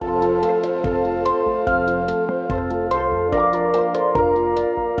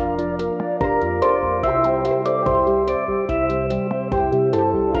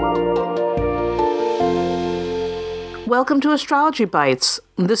Welcome to Astrology Bites.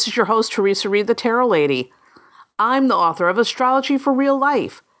 This is your host, Teresa Reed, the Tarot Lady. I'm the author of Astrology for Real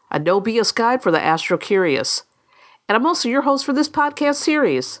Life, a no BS guide for the astro-curious. And I'm also your host for this podcast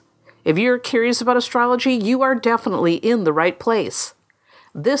series. If you're curious about astrology, you are definitely in the right place.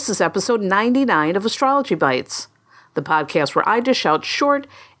 This is episode 99 of Astrology Bites, the podcast where I dish out short,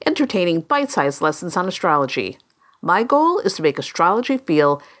 entertaining, bite-sized lessons on astrology. My goal is to make astrology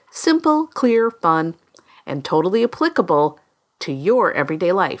feel simple, clear, fun, and totally applicable to your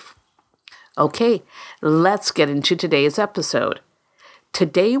everyday life. Okay, let's get into today's episode.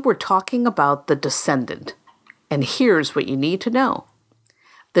 Today we're talking about the descendant, and here's what you need to know.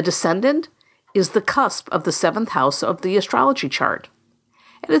 The descendant is the cusp of the seventh house of the astrology chart,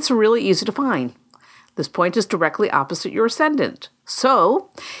 and it's really easy to find. This point is directly opposite your ascendant.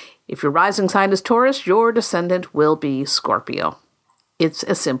 So, if your rising sign is Taurus, your descendant will be Scorpio. It's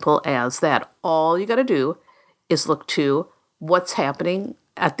as simple as that. All you got to do is look to what's happening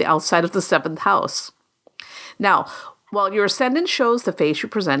at the outside of the seventh house. Now, while your ascendant shows the face you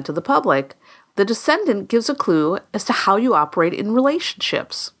present to the public, the descendant gives a clue as to how you operate in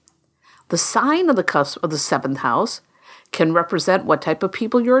relationships. The sign of the cusp of the seventh house can represent what type of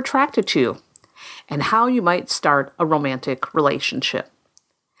people you're attracted to and how you might start a romantic relationship.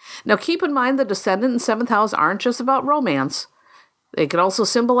 Now, keep in mind the descendant and seventh house aren't just about romance. They can also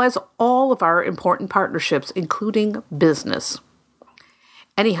symbolize all of our important partnerships, including business.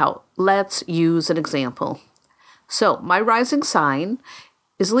 Anyhow, let's use an example. So, my rising sign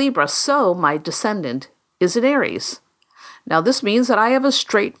is Libra, so my descendant is in Aries. Now, this means that I have a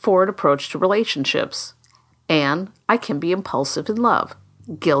straightforward approach to relationships, and I can be impulsive in love.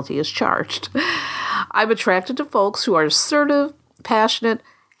 Guilty as charged. I'm attracted to folks who are assertive, passionate,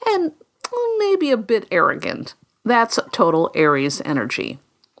 and maybe a bit arrogant. That's total Aries energy.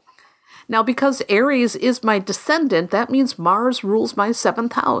 Now, because Aries is my descendant, that means Mars rules my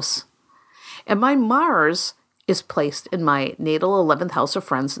seventh house. And my Mars is placed in my natal 11th house of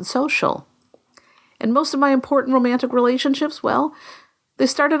friends and social. And most of my important romantic relationships, well, they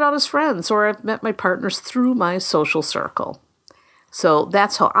started out as friends, or I've met my partners through my social circle. So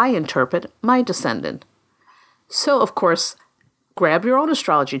that's how I interpret my descendant. So, of course, grab your own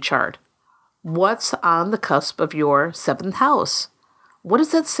astrology chart. What's on the cusp of your seventh house? What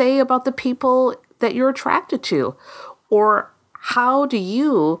does that say about the people that you're attracted to? Or how do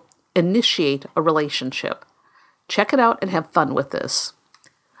you initiate a relationship? Check it out and have fun with this.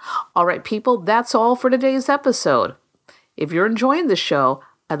 All right, people, that's all for today's episode. If you're enjoying the show,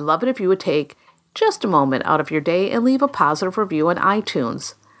 I'd love it if you would take just a moment out of your day and leave a positive review on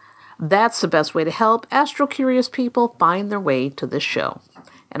iTunes. That's the best way to help astro-curious people find their way to this show.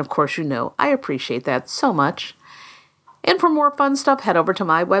 And of course, you know, I appreciate that so much. And for more fun stuff, head over to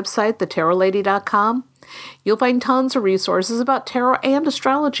my website, thetarotlady.com. You'll find tons of resources about tarot and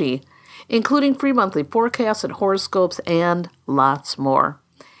astrology, including free monthly forecasts and horoscopes and lots more.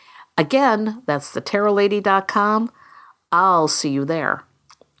 Again, that's thetarotlady.com. I'll see you there.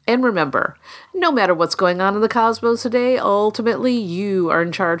 And remember, no matter what's going on in the cosmos today, ultimately you are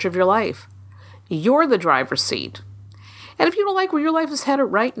in charge of your life. You're the driver's seat. And if you don't like where your life is headed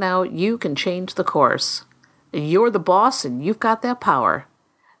right now, you can change the course. You're the boss and you've got that power.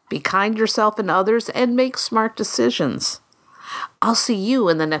 Be kind to yourself and others and make smart decisions. I'll see you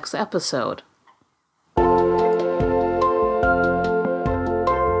in the next episode.